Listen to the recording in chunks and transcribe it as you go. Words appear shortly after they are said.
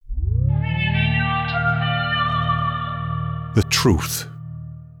The truth.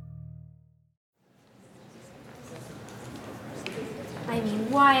 I mean,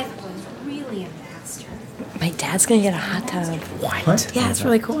 Wyeth was really a master. My dad's gonna get a hot tub. What? Yeah, it's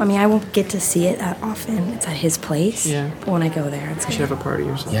really cool. I mean, I won't get to see it that often. It's at his place. Yeah. But when I go there, it's We should have a party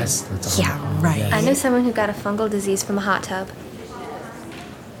or something. Yes, that's all. Yeah, right. I know someone who got a fungal disease from a hot tub.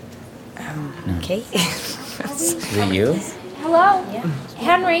 Okay. Is it you? Hello?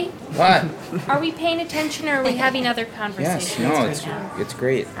 Henry, What? are we paying attention or are we having other Yes, conversations? no, right now? it's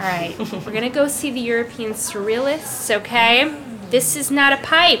great. All right, we're gonna go see the European Surrealists, okay? This is not a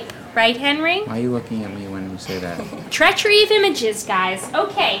pipe, right, Henry? Why are you looking at me when you say that? Treachery of images, guys.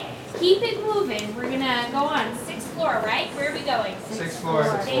 Okay, keep it moving. We're gonna go on 6th floor, right? Where are we going? 6th floor.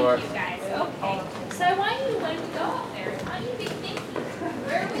 Thank you, guys. Okay. So I want you, when we go up there, I want you to be thinking,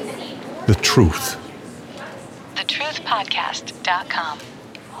 where are we seeing? The truth. thetruthpodcast.com.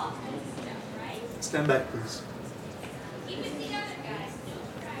 Stand back, please. Keep it together, guys.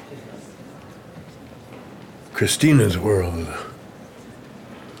 Christina's world.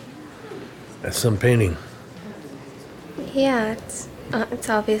 That's some painting. Yeah, it's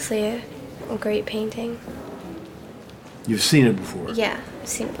obviously a great painting. You've seen it before. Yeah, I've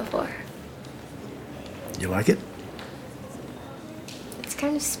seen it before. You like it? It's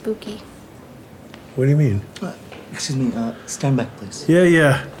kind of spooky. What do you mean? Excuse me, stand back, please.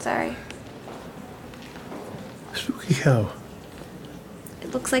 Yeah. Sorry. Spooky how?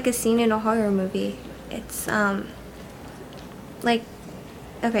 It looks like a scene in a horror movie. It's, like,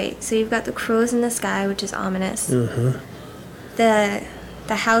 okay, so you've got the crows in the sky, which is ominous. Uh-huh.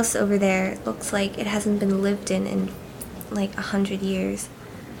 The house over there looks like it hasn't been lived in like 100 years.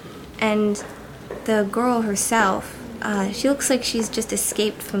 And the girl herself, she looks like she's just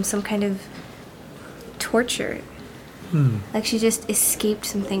escaped from some kind of torture. Like she just escaped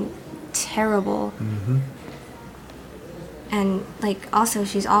something terrible. Mm-hmm. And like also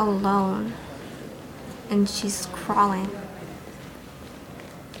she's all alone. And she's crawling.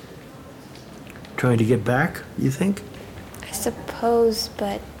 Trying to get back, you think? I suppose,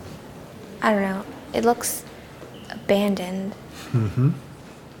 but I don't know. It looks abandoned. Mm-hmm.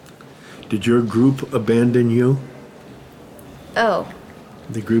 Did your group abandon you? Oh,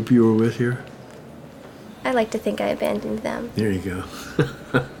 The group you were with here? I like to think I abandoned them. There you go.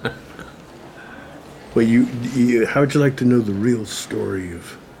 Well, how would you like to know the real story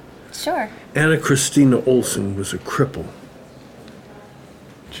of... Sure. Anna Christina Olsen was a cripple.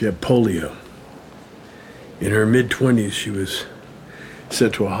 She had polio. In her mid-20s, she was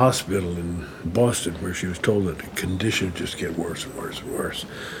sent to a hospital in Boston where she was told that the condition would just get worse and worse and worse.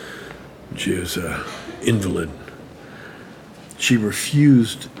 She was an invalid. She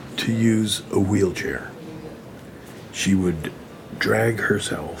refused to use a wheelchair. She would drag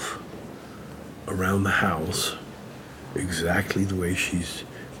herself around the house exactly the way she's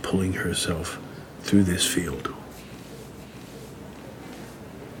pulling herself through this field.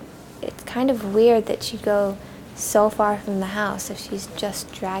 It's kind of weird that she'd go so far from the house if she's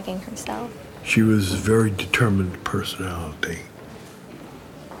just dragging herself. She was a very determined personality.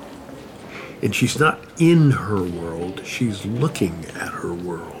 And she's not in her world, she's looking at her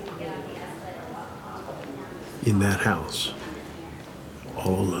world. In that house,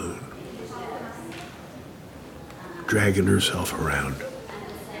 all alone, dragging herself around.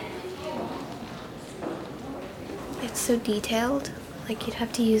 It's so detailed. Like you'd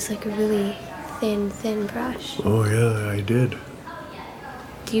have to use like a really thin brush. Oh yeah, I did.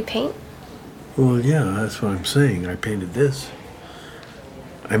 Do you paint? Well, yeah, that's what I'm saying. I painted this.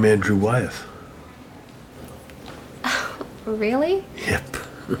 I'm Andrew Wyeth. Really? Yep.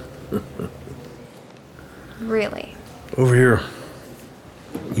 Really? Over here.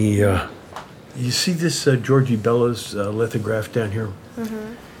 You see this Georgie Bellows lithograph down here?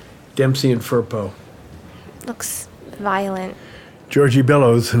 Mm-hmm. Dempsey and Firpo. Looks violent. Georgie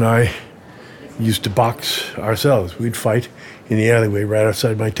Bellows and I used to box ourselves. We'd fight in the alleyway right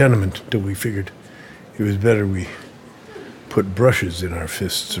outside my tenement until we figured it was better we put brushes in our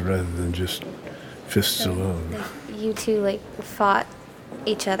fists rather than just fists alone. Like, you two like fought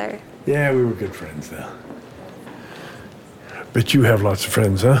each other. Yeah, we were good friends though. Bet you have lots of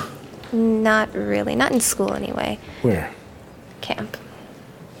friends, huh? Not really. Not in school anyway. Where? Camp.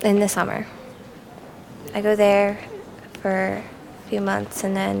 In the summer. I go there for a few months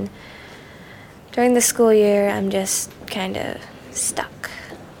and then during the school year I'm just kind of stuck.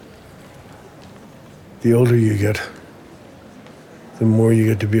 The older you get, the more you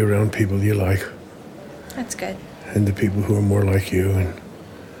get to be around people you like. That's good. And the people who are more like you, and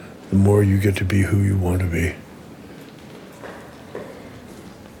the more you get to be who you want to be.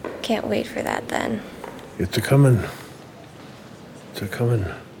 Can't wait for that then. It's a coming. They're coming.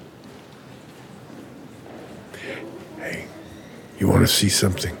 Hey, you want to see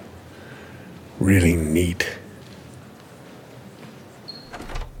something really neat?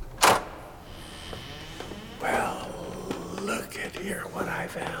 Well, look at here what I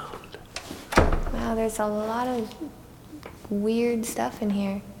found. Wow, there's a lot of weird stuff in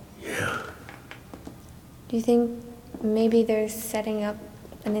here. Yeah. Do you think maybe they're setting up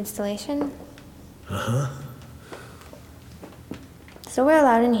an installation? Uh-huh. So we're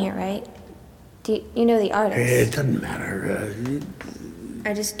allowed in here, right? Do you know the artist? It doesn't matter.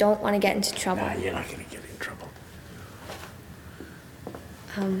 I just don't want to get into trouble. You're not going to get in trouble.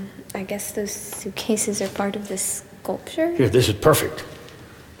 I guess those suitcases are part of this sculpture? Here, this is perfect.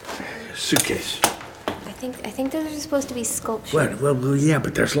 Suitcase. I think those are supposed to be sculptures. Well, yeah,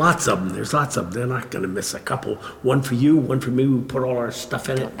 but there's lots of them. They're not going to miss a couple. One for you, one for me. We put all our stuff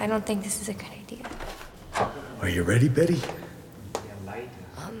in it. I don't think this is a good idea. Are you ready, Betty?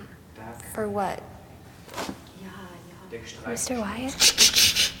 For what? Mr. Wyatt?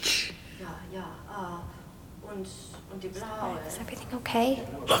 Is everything okay?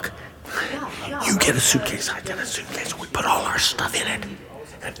 Look, you get a suitcase, I get a suitcase. We put all our stuff in it.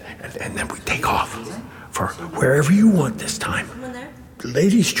 And then we take off for wherever you want this time.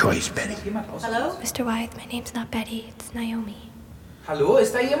 Ladies' choice, Betty. Hallo? Mr. Wyatt, my name's not Betty, it's Naomi. Hallo,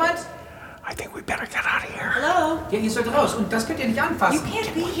 ist da jemand? I think we better get out of here. Hallo? Ja, ihr sollt raus und das könnt ihr nicht anfassen. You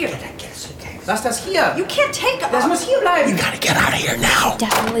can't be here. Get a suitcase. Lass das hier. You can't take Das muss hier You bleiben. gotta get out of here now.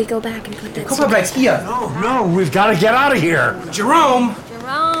 Definitely go back and put that Guck mal, bleibt hier. No, we've gotta get out of here. Jerome!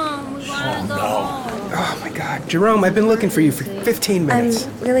 Jerome, we wanna go home. Oh my God, Jerome, I've been looking for you for 15 minutes.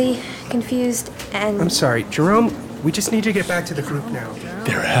 I'm really confused and... I'm sorry, Jerome, we just need you to get back to the group now.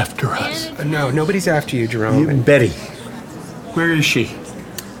 They're after us. No, nobody's after you, Jerome. And Betty, where is she?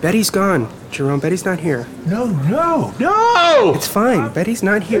 Betty's gone. Jerome, Betty's not here. No! It's fine. Betty's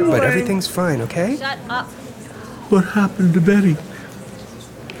not here, but everything's fine, okay? Shut up. What happened to Betty?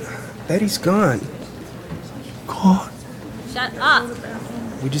 Betty's gone. Gone. Shut up.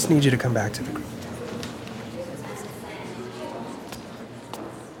 We just need you to come back to the group.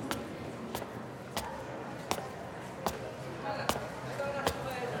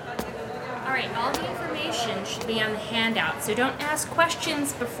 All right, all the information should be on the handout, so don't ask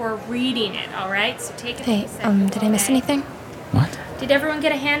questions before reading it, all right? So take a Hey, few seconds, did I miss okay? anything? What? Did everyone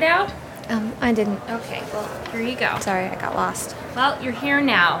get a handout? I didn't. Okay, well, here you go. Sorry, I got lost. Well, you're here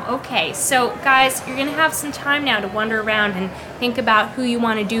now. Okay, so guys, you're gonna have some time now to wander around and think about who you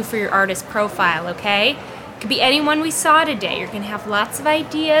want to do for your artist profile, okay? It could be anyone we saw today. You're gonna have lots of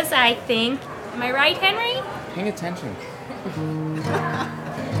ideas, I think. Am I right, Henry? Paying attention.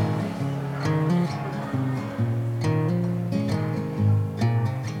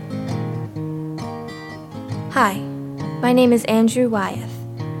 Hi, my name is Andrew Wyeth.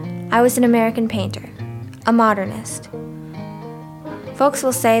 I was an American painter, a modernist. Folks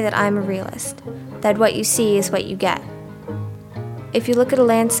will say that I'm a realist, that what you see is what you get. If you look at a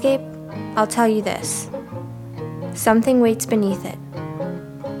landscape, I'll tell you this. Something waits beneath it.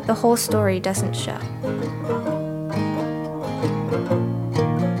 The whole story doesn't show.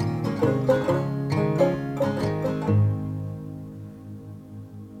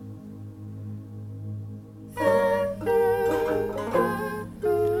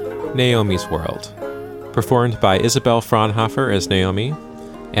 Naomi's World, performed by Isabel Fraunhofer as Naomi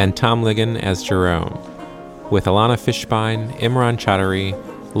and Tom Ligon as Jerome, with Alana Fishbein, Imran Chaudhry,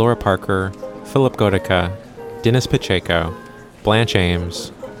 Laura Parker, Philip Godica, Dennis Pacheco, Blanche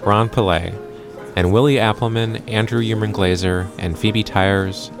Ames, Ron Pillay, and Willie Appleman, Andrew Human Glazer, and Phoebe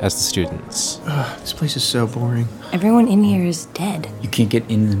Tyers as the students. This place is so boring. Everyone in here is dead. You can't get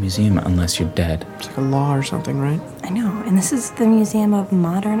into the museum unless you're dead. It's like a law or something, right? I know, and this is the Museum of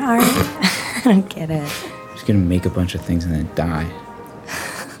Modern Art. I don't get it. Just gonna make a bunch of things and then die.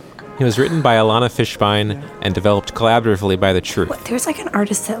 It was written by Alana Fishbein and developed collaboratively by The Truth. What, there's like an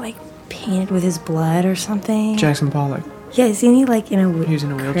artist that like painted with his blood or something. Jackson Pollock. Yeah, isn't he like in a He was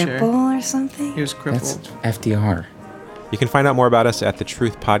in a wheelchair. cripple or something? He was crippled. That's FDR. You can find out more about us at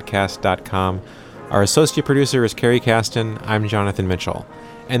thetruthpodcast.com. Our associate producer is Carrie Caston. I'm Jonathan Mitchell.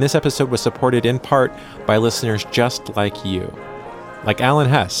 And this episode was supported in part by listeners just like you. Like Alan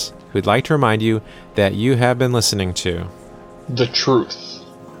Hess, who'd like to remind you that you have been listening to The Truth.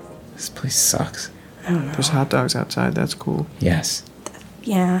 This place sucks. I don't know. There's hot dogs outside. That's cool. Yes.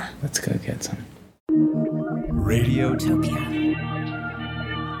 Yeah. Let's go get some. Radiotopia.